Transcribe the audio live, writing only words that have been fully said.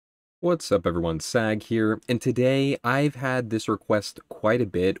What's up, everyone? Sag here, and today I've had this request quite a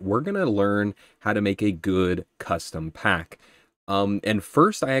bit. We're gonna learn how to make a good custom pack. And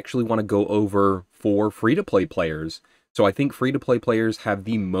first, I actually want to go over for free-to-play players. So I think free-to-play players have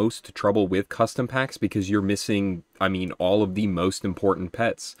the most trouble with custom packs because you're missing, all of the most important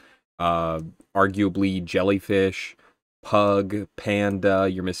pets. Uh, Arguably jellyfish, pug, panda.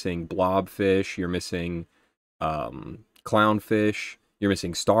 You're missing blobfish. You're missing clownfish. You're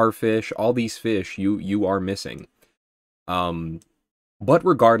missing starfish. All these fish you are missing. Um, but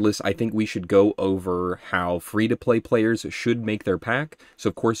regardless, I think we should go over how free-to-play players should make their pack. So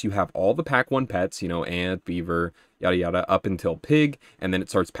of course you have all the pack 1 pets, ant, beaver, yada yada, up until pig, and then it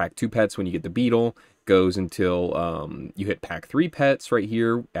starts pack 2 pets when you get the beetle, goes until you hit pack 3 pets right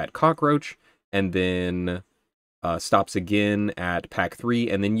here at cockroach, and then stops again at pack 3,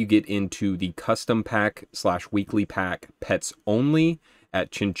 and then you get into the custom pack / weekly pack pets only at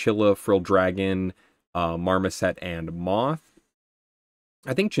chinchilla, frill dragon, marmoset, and moth.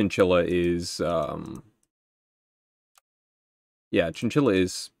 I think chinchilla is chinchilla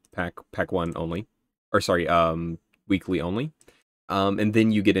is pack 1 only, or sorry, weekly only. And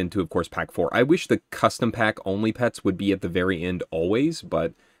then you get into, of course, pack 4. I wish the custom pack only pets would be at the very end always,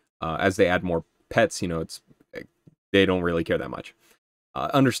 but as they add more pets, they don't really care that much,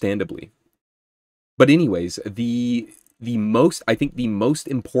 understandably. But anyways, I think the most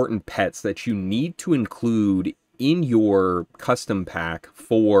important pets that you need to include in your custom pack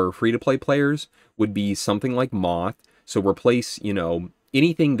for free-to-play players would be something like moth. So replace,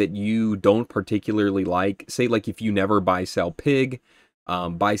 anything that you don't particularly like. Say, like, if you never buy sell pig,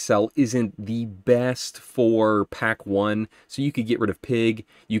 buy sell isn't the best for pack 1, so you could get rid of pig.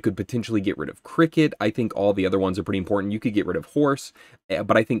 You could potentially get rid of cricket. I think all the other ones are pretty important. You could get rid of horse,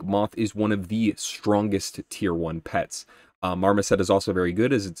 but I think moth is one of the strongest tier 1 pets. Marmoset is also very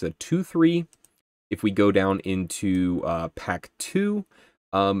good as it's a 2/3. If we go down into pack 2,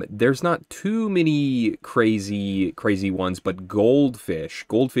 there's not too many crazy ones, but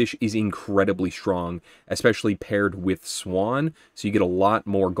goldfish is incredibly strong, especially paired with swan, so you get a lot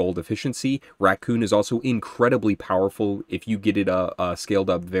more gold efficiency. Raccoon is also incredibly powerful. If you get it scaled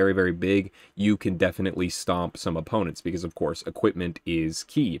up very, very big, you can definitely stomp some opponents because, of course, equipment is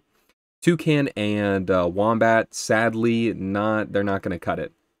key. Toucan and wombat, sadly, they're not going to cut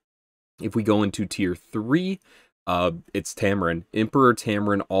it. If we go into tier 3, it's Tamarin. Emperor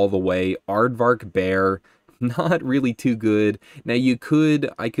Tamarin all the way. Aardvark Bear, not really too good. Now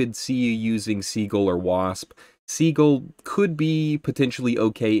I could see you using Seagull or Wasp. Seagull could be potentially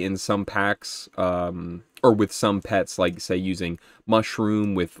okay in some packs, or with some pets, like, say, using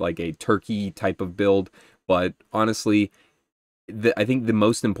Mushroom with, like, a turkey type of build. But honestly, I think the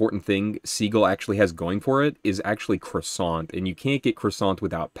most important thing Seagull actually has going for it is actually Croissant, and you can't get Croissant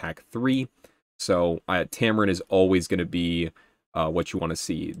without pack 3. So Tamarin is always going to be what you want to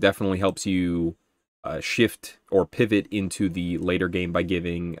see. Definitely helps you shift or pivot into the later game by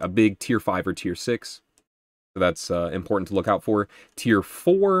giving a big tier 5 or tier 6. So that's important to look out for. Tier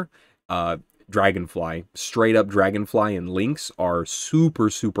 4, Dragonfly. Straight up Dragonfly and Lynx are super,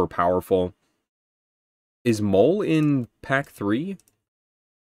 super powerful. Is Mole in pack 3?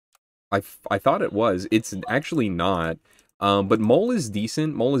 I thought it was. It's actually not. But Mole is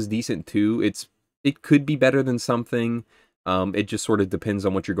decent. Mole is decent too. It could be better than something. It just sort of depends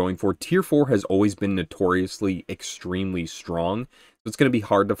on what you're going for. Tier 4 has always been notoriously extremely strong. So it's going to be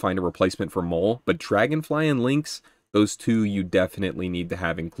hard to find a replacement for Mole. But Dragonfly and Lynx, those two you definitely need to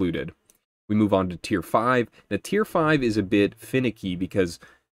have included. We move on to tier 5. Now tier 5 is a bit finicky because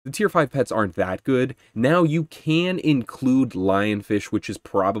the tier 5 pets aren't that good. Now you can include Lionfish, which is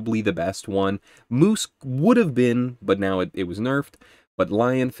probably the best one. Moose would have been, but now it was nerfed. But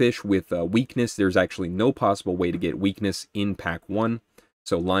Lionfish with weakness, there's actually no possible way to get weakness in pack 1.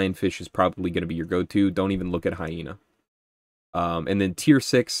 So Lionfish is probably going to be your go-to. Don't even look at Hyena. And then tier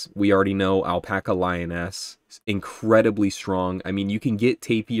 6, we already know Alpaca Lioness. Incredibly strong. I mean, you can get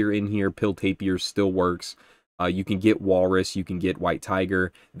Tapir in here. Pill Tapir still works. You can get Walrus, you can get White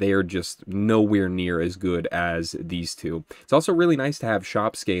Tiger. They are just nowhere near as good as these two. It's also really nice to have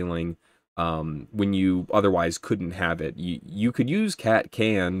shop scaling when you otherwise couldn't have it. You could use Cat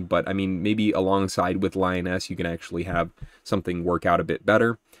Can, but I mean, maybe alongside with Lioness, you can actually have something work out a bit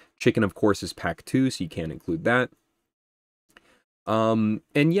better. Chicken, of course, is pack 2, so you can't include that. And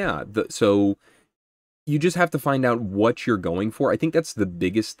yeah, so you just have to find out what you're going for. I think that's the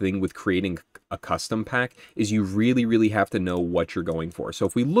biggest thing with creating a custom pack, is you really, really have to know what you're going for. So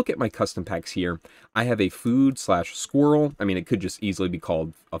if we look at my custom packs here, I have a food / squirrel. I mean, it could just easily be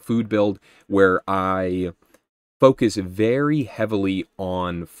called a food build, where I focus very heavily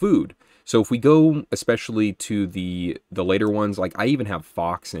on food. So if we go especially to the later ones, like I even have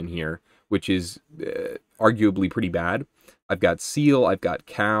fox in here, which is arguably pretty bad. I've got seal, I've got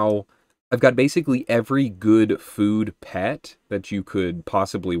cow, I've got basically every good food pet that you could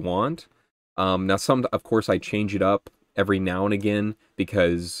possibly want. Now some, of course, I change it up every now and again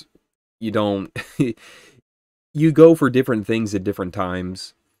because you don't you go for different things at different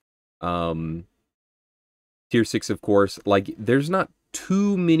times. Um, Tier 6, of course, like there's not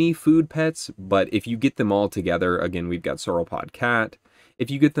too many food pets, but if you get them all together, again, we've got sauropod cat. If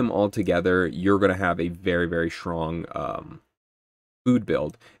you get them all together, you're going to have a very, very strong food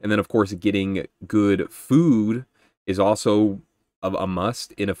build. And then, of course, getting good food is also a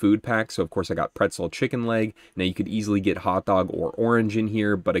must in a food pack. So, of course, I got pretzel chicken leg. Now, you could easily get hot dog or orange in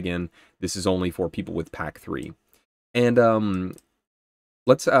here, but again, this is only for people with pack 3. And I'm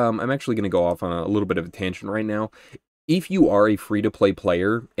actually going to go off on a little bit of a tangent right now. If you are a free-to-play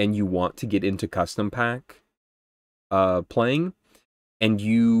player and you want to get into custom pack playing, and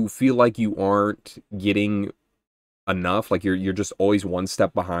you feel like you aren't getting enough, like you're just always one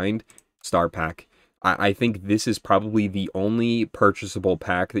step behind, Star Pack. I think this is probably the only purchasable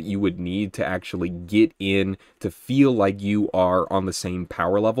pack that you would need to actually get in to feel like you are on the same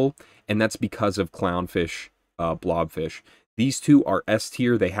power level, and that's because of Clownfish, Blobfish. These two are S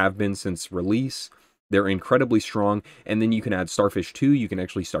tier. They have been since release. They're incredibly strong. And then you can add Starfish 2. You can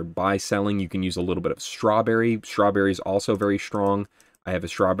actually start buy-selling. You can use a little bit of Strawberry. Strawberry is also very strong. I have a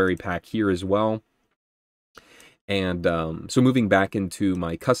Strawberry pack here as well. And so moving back into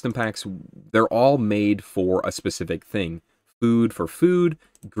my custom packs, they're all made for a specific thing. Food for food.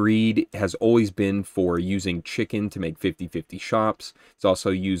 Greed has always been for using chicken to make 50-50 shops. It's also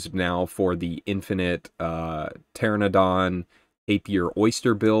used now for the infinite Pteranodon Tapir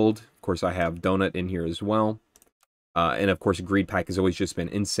Oyster build. Of course, I have Donut in here as well. And of course, Greed Pack has always just been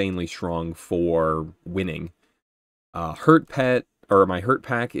insanely strong for winning. Hurt Pet, or my Hurt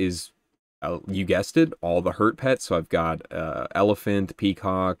Pack is, you guessed it, all the Hurt Pets. So I've got Elephant,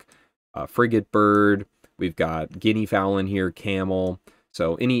 Peacock, Frigate Bird. We've got guinea fowl in here, camel.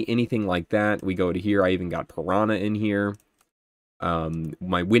 So anything like that, we go to here. I even got piranha in here.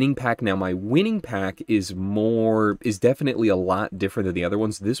 My winning pack. Now, my winning pack is definitely a lot different than the other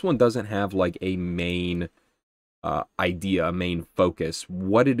ones. This one doesn't have like a main idea, a main focus.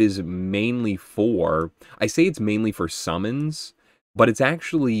 What it is mainly for, I say it's mainly for summons, but it's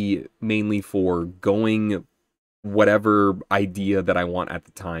actually mainly for going whatever idea that I want at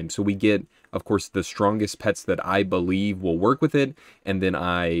the time. So we get, of course, the strongest pets that I believe will work with it, and then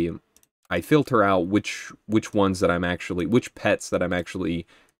I filter out which ones that I'm actually, which pets that I'm actually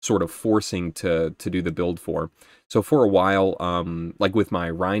sort of forcing to do the build for. So for a while, like with my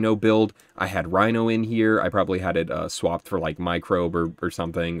Rhino build, I had Rhino in here. I probably had it swapped for like Microbe or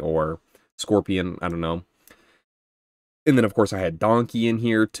something, or Scorpion, I don't know. And then, of course, I had Donkey in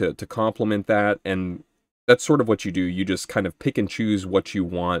here to complement that, and that's sort of what you do. You just kind of pick and choose what you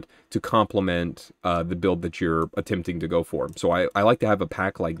want to complement the build that you're attempting to go for. So I like to have a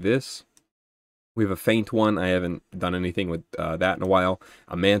pack like this. We have a Faint one. I haven't done anything with that in a while.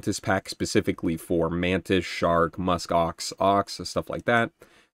 A Mantis pack specifically for Mantis, Shark, Musk Ox, stuff like that.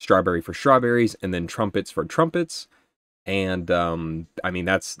 Strawberry for strawberries, and then Trumpets for trumpets. And I mean,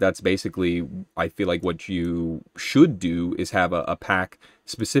 that's basically, I feel like what you should do is have a pack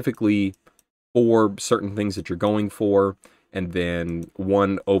specifically for certain things that you're going for, and then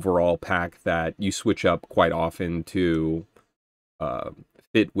one overall pack that you switch up quite often to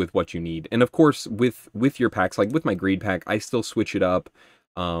fit with what you need. And of course, with your packs, like with my Greed pack, I still switch it up.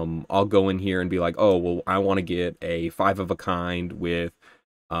 I'll go in here and be like, oh, well, I want to get a 5 of a kind with,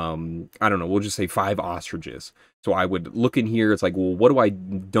 I don't know, we'll just say 5 ostriches. So I would look in here, it's like, well, what do I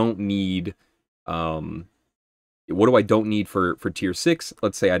don't need? What do I don't need for tier 6?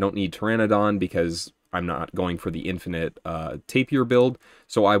 Let's say I don't need Pteranodon because I'm not going for the infinite Tapir build.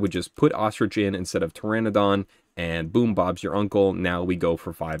 So I would just put Ostrich in instead of Pteranodon, and boom, Bob's your uncle. Now we go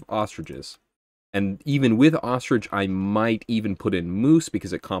for 5 ostriches. And even with Ostrich, I might even put in Moose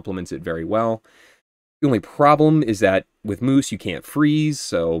because it complements it very well. The only problem is that with Moose, you can't freeze.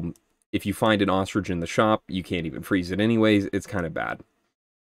 So if you find an Ostrich in the shop, you can't even freeze it anyways. It's kind of bad.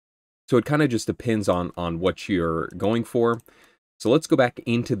 So it kind of just depends on what you're going for. So let's go back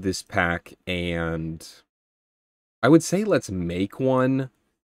into this pack, and I would say let's make one,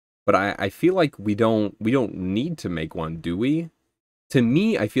 but I feel like we don't need to make one, do we? To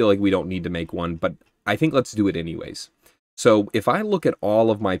me, I feel like we don't need to make one, but I think let's do it anyways. So if I look at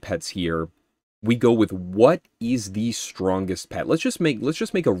all of my pets here, we go with what is the strongest pet. Let's just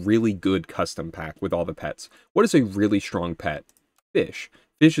make a really good custom pack with all the pets. What is a really strong pet? Fish.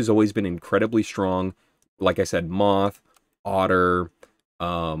 Fish has always been incredibly strong. Like I said, moth, otter,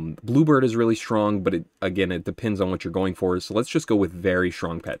 bluebird is really strong, but again, it depends on what you're going for. So let's just go with very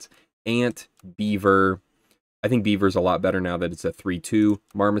strong pets. Ant, beaver. I think beaver's a lot better now that it's a 3/2.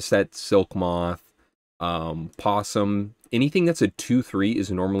 Marmoset, silk moth, possum. Anything that's a 2/3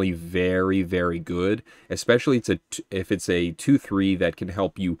 is normally very, very good, especially if it's a 2/3 that can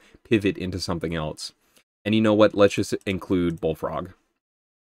help you pivot into something else. And you know what? Let's just include bullfrog.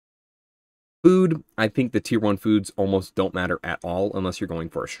 Food, I think the tier 1 foods almost don't matter at all unless you're going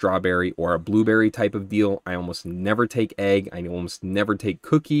for a strawberry or a blueberry type of deal. I almost never take egg. I almost never take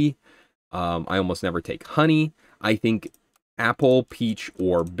cookie. I almost never take honey. I think apple, peach,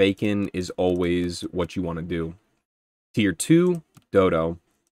 or bacon is always what you want to do. Tier 2, dodo.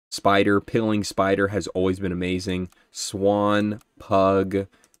 Spider, pilling spider has always been amazing. Swan, pug,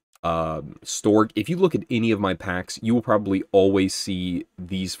 stork. If you look at any of my packs, you will probably always see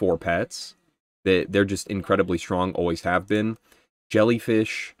these 4 pets. They're just incredibly strong, always have been.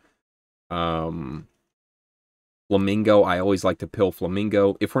 Jellyfish, flamingo. I always like to pill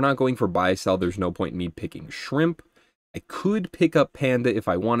flamingo. If we're not going for buy-sell, there's no point in me picking shrimp. I could pick up panda if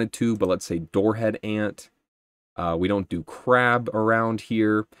I wanted to, but let's say doorhead ant. We don't do crab around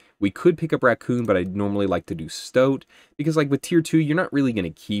here. We could pick up raccoon, but I'd normally like to do stoat. Because like with tier 2, you're not really going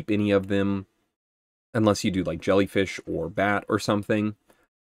to keep any of them. Unless you do like jellyfish or bat or something.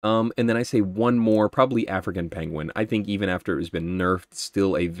 And then I say one more, probably African penguin. I think even after it has been nerfed,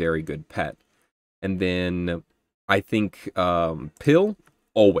 still a very good pet. And then I think pill,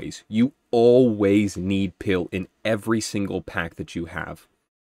 always. You always need pill in every single pack that you have.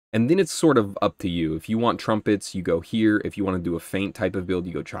 And then it's sort of up to you. If you want trumpets, you go here. If you want to do a faint type of build,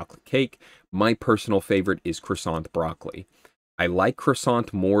 you go chocolate cake. My personal favorite is croissant broccoli. I like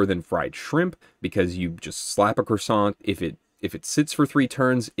croissant more than fried shrimp because you just slap a croissant. If it sits for 3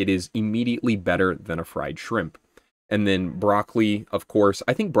 turns, it is immediately better than a fried shrimp. And then broccoli, of course.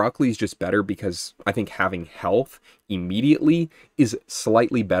 I think broccoli is just better because I think having health immediately is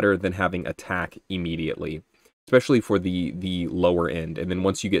slightly better than having attack immediately, especially for the lower end. And then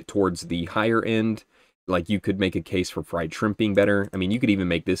once you get towards the higher end, like you could make a case for fried shrimp being better. I mean, you could even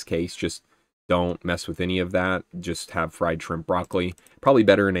make this case, just don't mess with any of that. Just have fried shrimp broccoli. Probably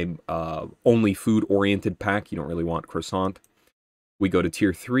better in a only food-oriented pack. You don't really want croissant. We go to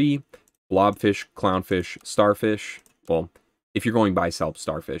tier 3, blobfish, clownfish, starfish. Well, if you're going buy-sell,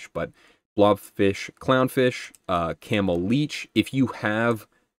 starfish, but blobfish, clownfish, camel leech. If you have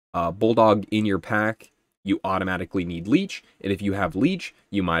bulldog in your pack, you automatically need leech. And if you have leech,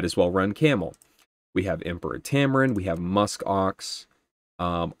 you might as well run camel. We have emperor tamarin. We have musk ox.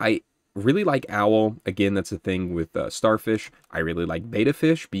 I really like owl. Again, that's a thing with starfish. I really like beta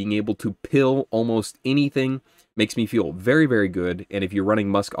fish. Being able to pill almost anything makes me feel very, very good. And if you're running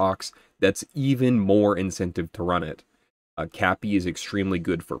musk ox, that's even more incentive to run it. Cappy is extremely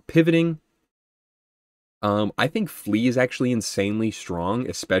good for pivoting. I think flea is actually insanely strong,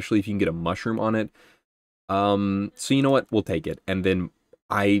 especially if you can get a mushroom on it. So you know what? We'll take it. And then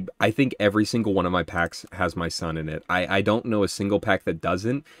I think every single one of my packs has my son in it. I don't know a single pack that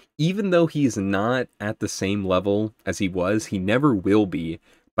doesn't. Even though he's not at the same level as he was, he never will be.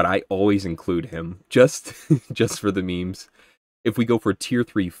 But I always include him, just for the memes. If we go for tier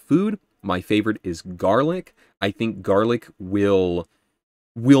 3 food, my favorite is garlic. I think garlic will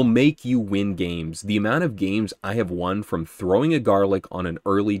make you win games. The amount of games I have won from throwing a garlic on an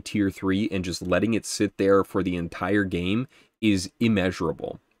early tier 3 and just letting it sit there for the entire game is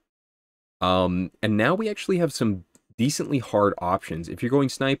immeasurable. And now we actually have some decently hard options. If you're going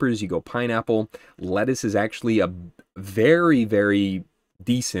snipers, you go pineapple. Lettuce is actually a very, very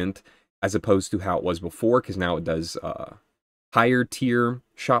decent as opposed to how it was before, because now it does higher tier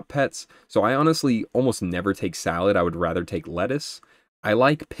shop pets. So I honestly almost never take salad. I would rather take lettuce. I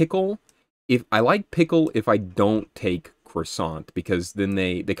like pickle. If I don't take croissant, because then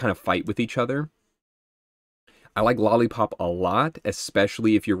they kind of fight with each other. I like lollipop a lot,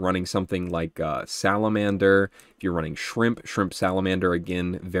 especially if you're running something like salamander. If you're running shrimp salamander,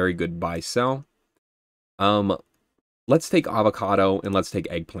 again, very good buy sell. Let's take avocado and let's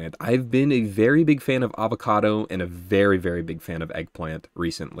take eggplant. I've been a very big fan of avocado and a very, very big fan of eggplant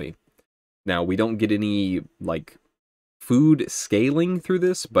recently. Now, we don't get any, like, food scaling through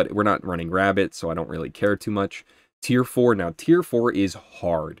this, but we're not running rabbit, so I don't really care too much. Tier 4. Now, tier 4 is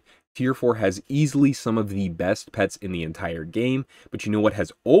hard. Tier 4 has easily some of the best pets in the entire game, but you know what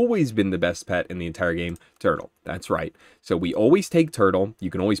has always been the best pet in the entire game? Turtle. That's right. So we always take Turtle. You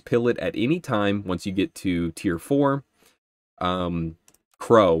can always pill it at any time once you get to Tier 4.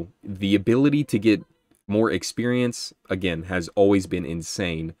 Crow. The ability to get more experience, again, has always been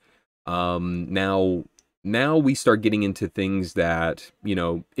insane. Now we start getting into things that, you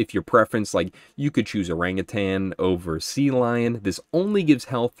know, if your preference, like, you could choose orangutan over sea lion. This only gives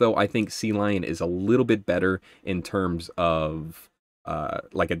health, though. I think sea lion is a little bit better in terms of,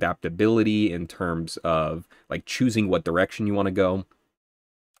 like, adaptability, in terms of, like, choosing what direction you want to go.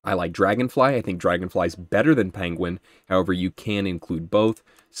 I like dragonfly. I think dragonfly is better than penguin. However, you can include both.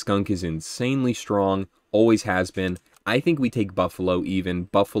 Skunk is insanely strong, always has been. I think we take buffalo even.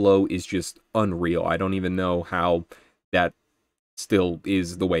 Buffalo is just unreal. I don't even know how that still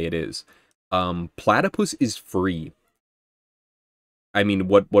is the way it is. Platypus is free. I mean,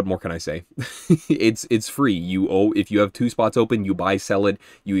 what more can I say? It's free. If you have 2 spots open, you buy, sell it.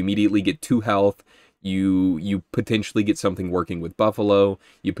 You immediately get 2 health. You potentially get something working with buffalo.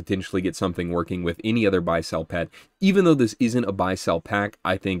 You potentially get something working with any other buy-sell pet. Even though this isn't a buy-sell pack,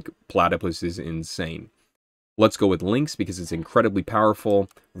 I think platypus is insane. Let's go with lynx because it's incredibly powerful.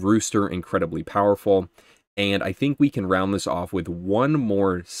 Rooster, incredibly powerful. And I think we can round this off with one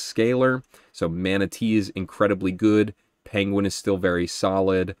more scalar. So manatee is incredibly good. Penguin is still very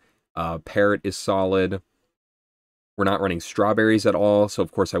solid. Parrot is solid. We're not running strawberries at all, so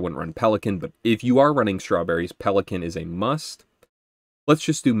of course I wouldn't run pelican. But if you are running strawberries, pelican is a must. Let's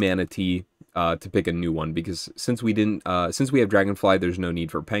just do manatee to pick a new one because since we have dragonfly, there's no need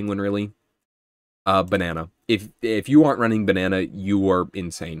for penguin really. Banana. If you aren't running banana, you are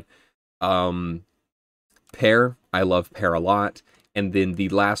insane. Pear, I love pear a lot. And then the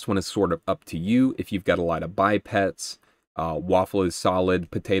last one is sort of up to you. If you've got a lot of bipeds, waffle is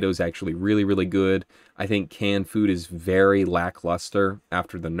solid. Potato is actually really, really good. I think canned food is very lackluster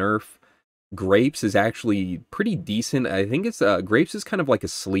after the nerf. Grapes is actually pretty decent. I think it's grapes is kind of like a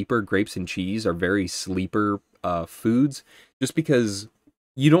sleeper. Grapes and cheese are very sleeper foods, just because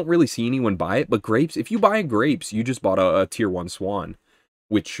you don't really see anyone buy it. But grapes, if you buy grapes, you just bought a tier 1 swan,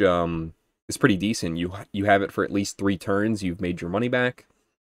 which is pretty decent. You have it for at least 3 turns. You've made your money back.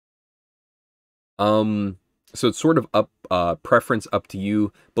 So it's sort of preference up to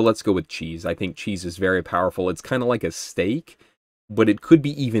you, but let's go with cheese. I think cheese is very powerful. It's kind of like a steak, but it could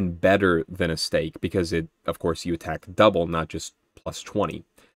be even better than a steak because of course, you attack double, not just plus 20.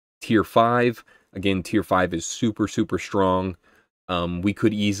 Tier 5, again, tier 5 is super, super strong. We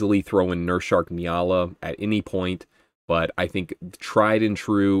could easily throw in Nurse Shark Nyala at any point, but I think tried and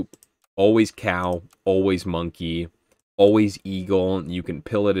true, always cow, always monkey, always eagle. You can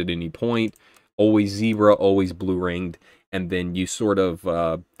pill it at any point. Always zebra, always blue-ringed, and then you sort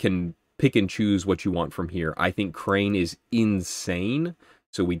of can pick and choose what you want from here. I think crane is insane,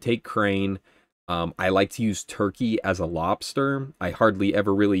 so we take crane. I like to use turkey as a lobster. I hardly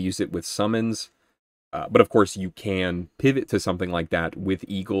ever really use it with summons, but of course you can pivot to something like that with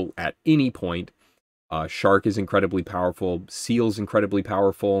eagle at any point. Shark is incredibly powerful. Seal's incredibly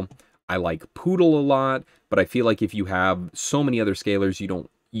powerful. I like poodle a lot, but I feel like if you have so many other scalars,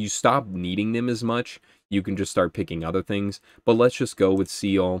 you stop needing them as much. You can just start picking other things. But let's just go with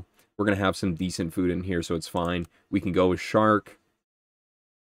seal. We're going to have some decent food in here, so it's fine. We can go with shark.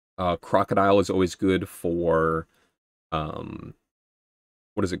 Crocodile is always good for, what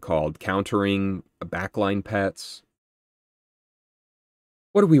is it called? Countering backline pets.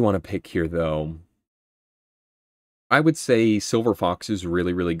 What do we want to pick here, though? I would say Silver Fox is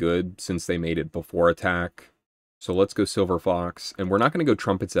really, really good since they made it before attack. So let's go Silver Fox. And we're not going to go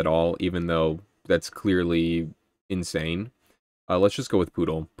Trumpets at all, even though that's clearly insane. Let's just go with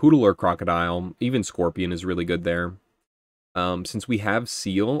Poodle. Poodle or Crocodile. Even Scorpion is really good there. Since we have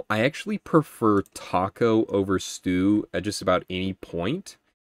Seal, I actually prefer Taco over Stew at just about any point.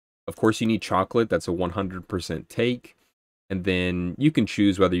 Of course, you need Chocolate. That's a 100% take. And then you can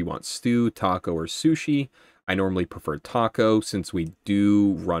choose whether you want Stew, Taco, or Sushi. I normally prefer Taco since we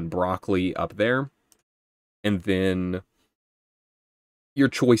do run Broccoli up there. And then your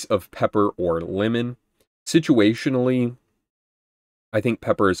choice of pepper or lemon. Situationally, I think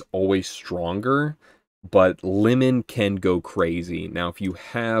pepper is always stronger, but lemon can go crazy. Now, if you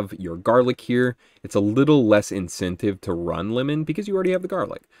have your garlic here, it's a little less incentive to run lemon because you already have the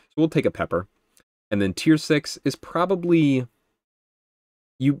garlic. So we'll take a pepper. And then tier 6 is probably,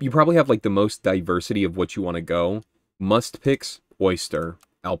 you probably have like the most diversity of what you want to go. Must picks, oyster,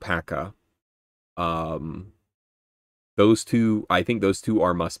 alpaca. Those two, I think those two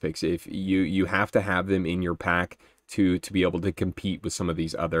are must picks. If you have to have them in your pack to be able to compete with some of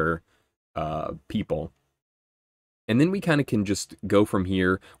these other people. And then we kind of can just go from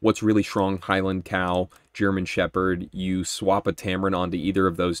here. What's really strong? Highland Cow, German Shepherd. You swap a Tamarin onto either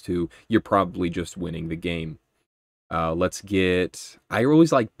of those two, you're probably just winning the game. Let's get... I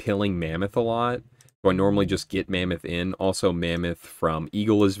always like pilling Mammoth a lot, so I normally just get Mammoth in. Also, Mammoth from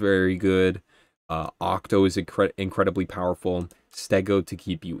Eagle is very good. Octo is incredibly powerful. Stego to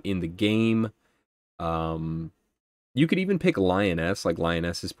keep you in the game. You could even pick Lioness. Like,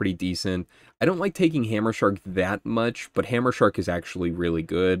 Lioness is pretty decent. I don't like taking Hammer Shark that much, but Hammer Shark is actually really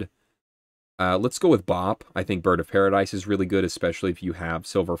good. Let's go with Bop. I think Bird of Paradise is really good, especially if you have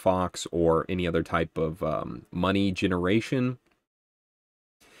Silver Fox or any other type of money generation.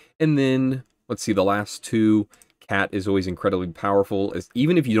 And then, let's see, the last two. Cat is always incredibly powerful,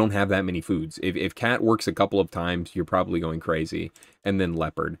 even if you don't have that many foods. If Cat works a couple of times, you're probably going crazy. And then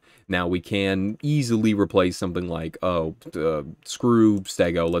Leopard. Now, we can easily replace something like, screw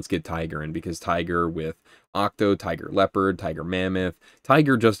Stego, let's get Tiger in, because Tiger with Octo, Tiger Leopard, Tiger Mammoth,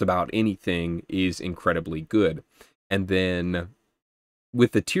 Tiger just about anything is incredibly good. And then,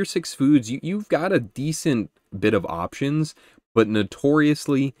 with the Tier 6 foods, you've got a decent bit of options, but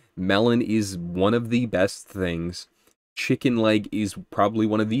notoriously, melon is one of the best things. Chicken leg is probably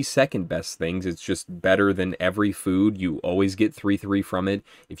one of the second best things. It's just better than every food. You always get 3/3 from it.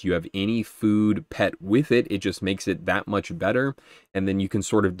 If you have any food pet with it, it just makes it that much better. And then you can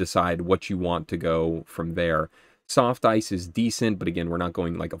sort of decide what you want to go from there. Soft ice is decent, but again, we're not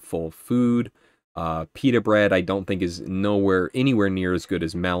going like a full food. Pita bread, I don't think is anywhere near as good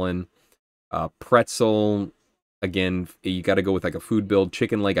as melon. Pretzel... Again, you got to go with like a food build.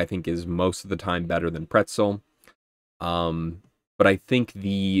 Chicken leg, I think, is most of the time better than pretzel. But I think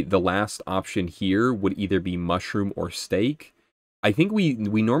the last option here would either be mushroom or steak. I think we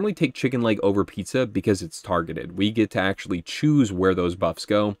normally take chicken leg over pizza because it's targeted. We get to actually choose where those buffs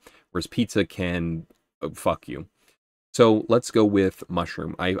go, whereas pizza can fuck you. So let's go with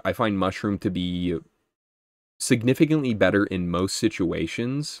mushroom. I find mushroom to be significantly better in most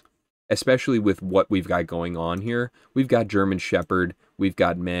situations, especially with what we've got going on here. We've got German Shepherd, we've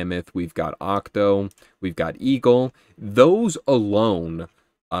got Mammoth, we've got Octo, we've got Eagle. Those alone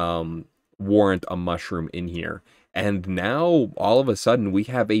warrant a mushroom in here. And now, all of a sudden, we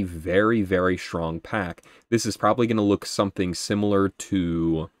have a very, very strong pack. This is probably going to look something similar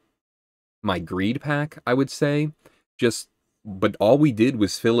to my Greed pack, I would say. But all we did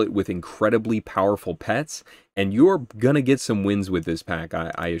was fill it with incredibly powerful pets, and you're gonna get some wins with this pack,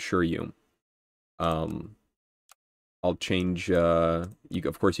 I assure you. I'll change,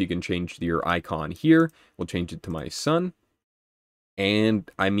 of course you can change your icon here. We'll change it to my son. And,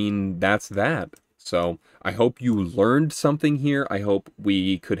 I mean, that's that. So, I hope you learned something here. I hope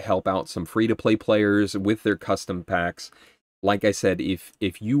we could help out some free-to-play players with their custom packs. Like I said, if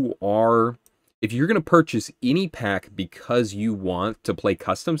you're going to purchase any pack because you want to play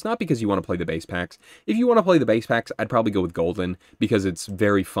customs, not because you want to play the base packs. If you want to play the base packs, I'd probably go with Golden because it's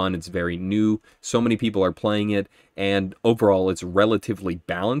very fun, it's very new, so many people are playing it, and overall it's relatively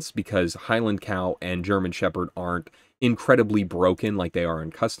balanced because Highland Cow and German Shepherd aren't incredibly broken like they are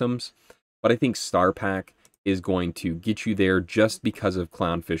in customs. But I think Star Pack is going to get you there just because of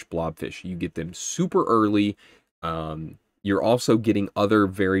Clownfish, Blobfish. You get them super early. You're also getting other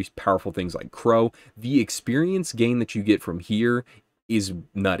very powerful things like Crow. The experience gain that you get from here is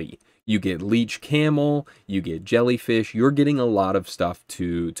nutty. You get Leech Camel, you get Jellyfish. You're getting a lot of stuff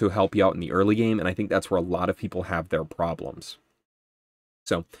to help you out in the early game, and I think that's where a lot of people have their problems.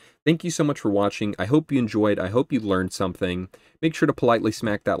 So, thank you so much for watching. I hope you enjoyed. I hope you learned something. Make sure to politely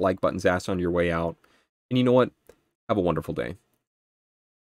smack that like button's ass on your way out. And you know what? Have a wonderful day.